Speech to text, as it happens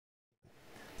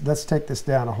let's take this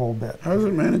down a whole bit. How's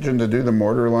it managing to do the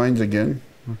mortar lines again?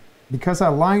 Because I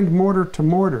lined mortar to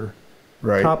mortar,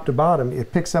 right, top to bottom,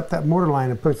 it picks up that mortar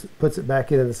line and puts it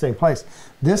back into the same place.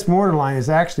 This mortar line is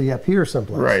actually up here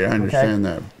someplace. Right, I understand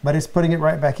that. But it's putting it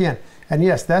right back in. And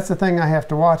yes, that's the thing I have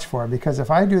to watch for, because if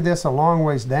I do this a long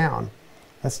ways down,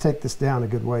 let's take this down a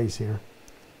good ways here.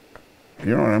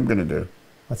 You know what I'm going to do?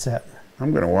 What's that?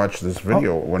 I'm going to watch this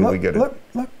video when we get it.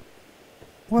 Look.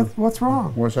 What's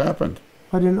wrong? What's happened?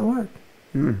 Why didn't it work?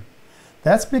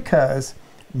 That's because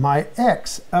my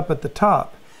X up at the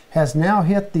top has now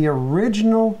hit the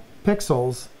original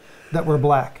pixels that were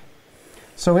black.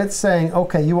 So it's saying,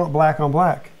 okay, you want black on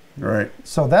black. Right.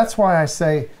 So that's why I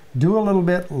say, do a little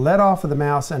bit, let off of the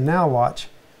mouse, and now watch.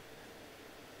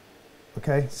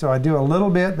 Okay, so I do a little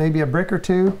bit, maybe a brick or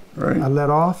two, right, I let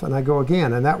off, and I go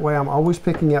again. And that way I'm always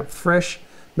picking up fresh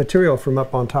material from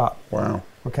up on top. Wow.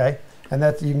 Okay, and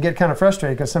that you can get kind of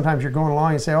frustrated because sometimes you're going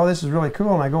along and say, oh, this is really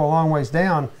cool, and I go a long ways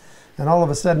down, and all of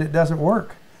a sudden it doesn't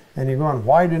work. And you're going,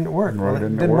 why didn't it work? Well, it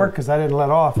didn't work because I didn't let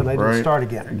off and I didn't start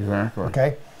again. Exactly.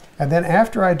 Okay, and then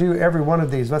after I do every one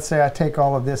of these, let's say I take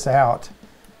all of this out,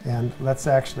 and let's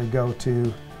actually go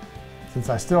to, since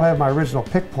I still have my original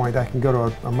pick point, I can go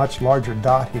to a much larger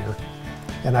dot here,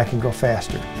 and I can go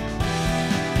faster.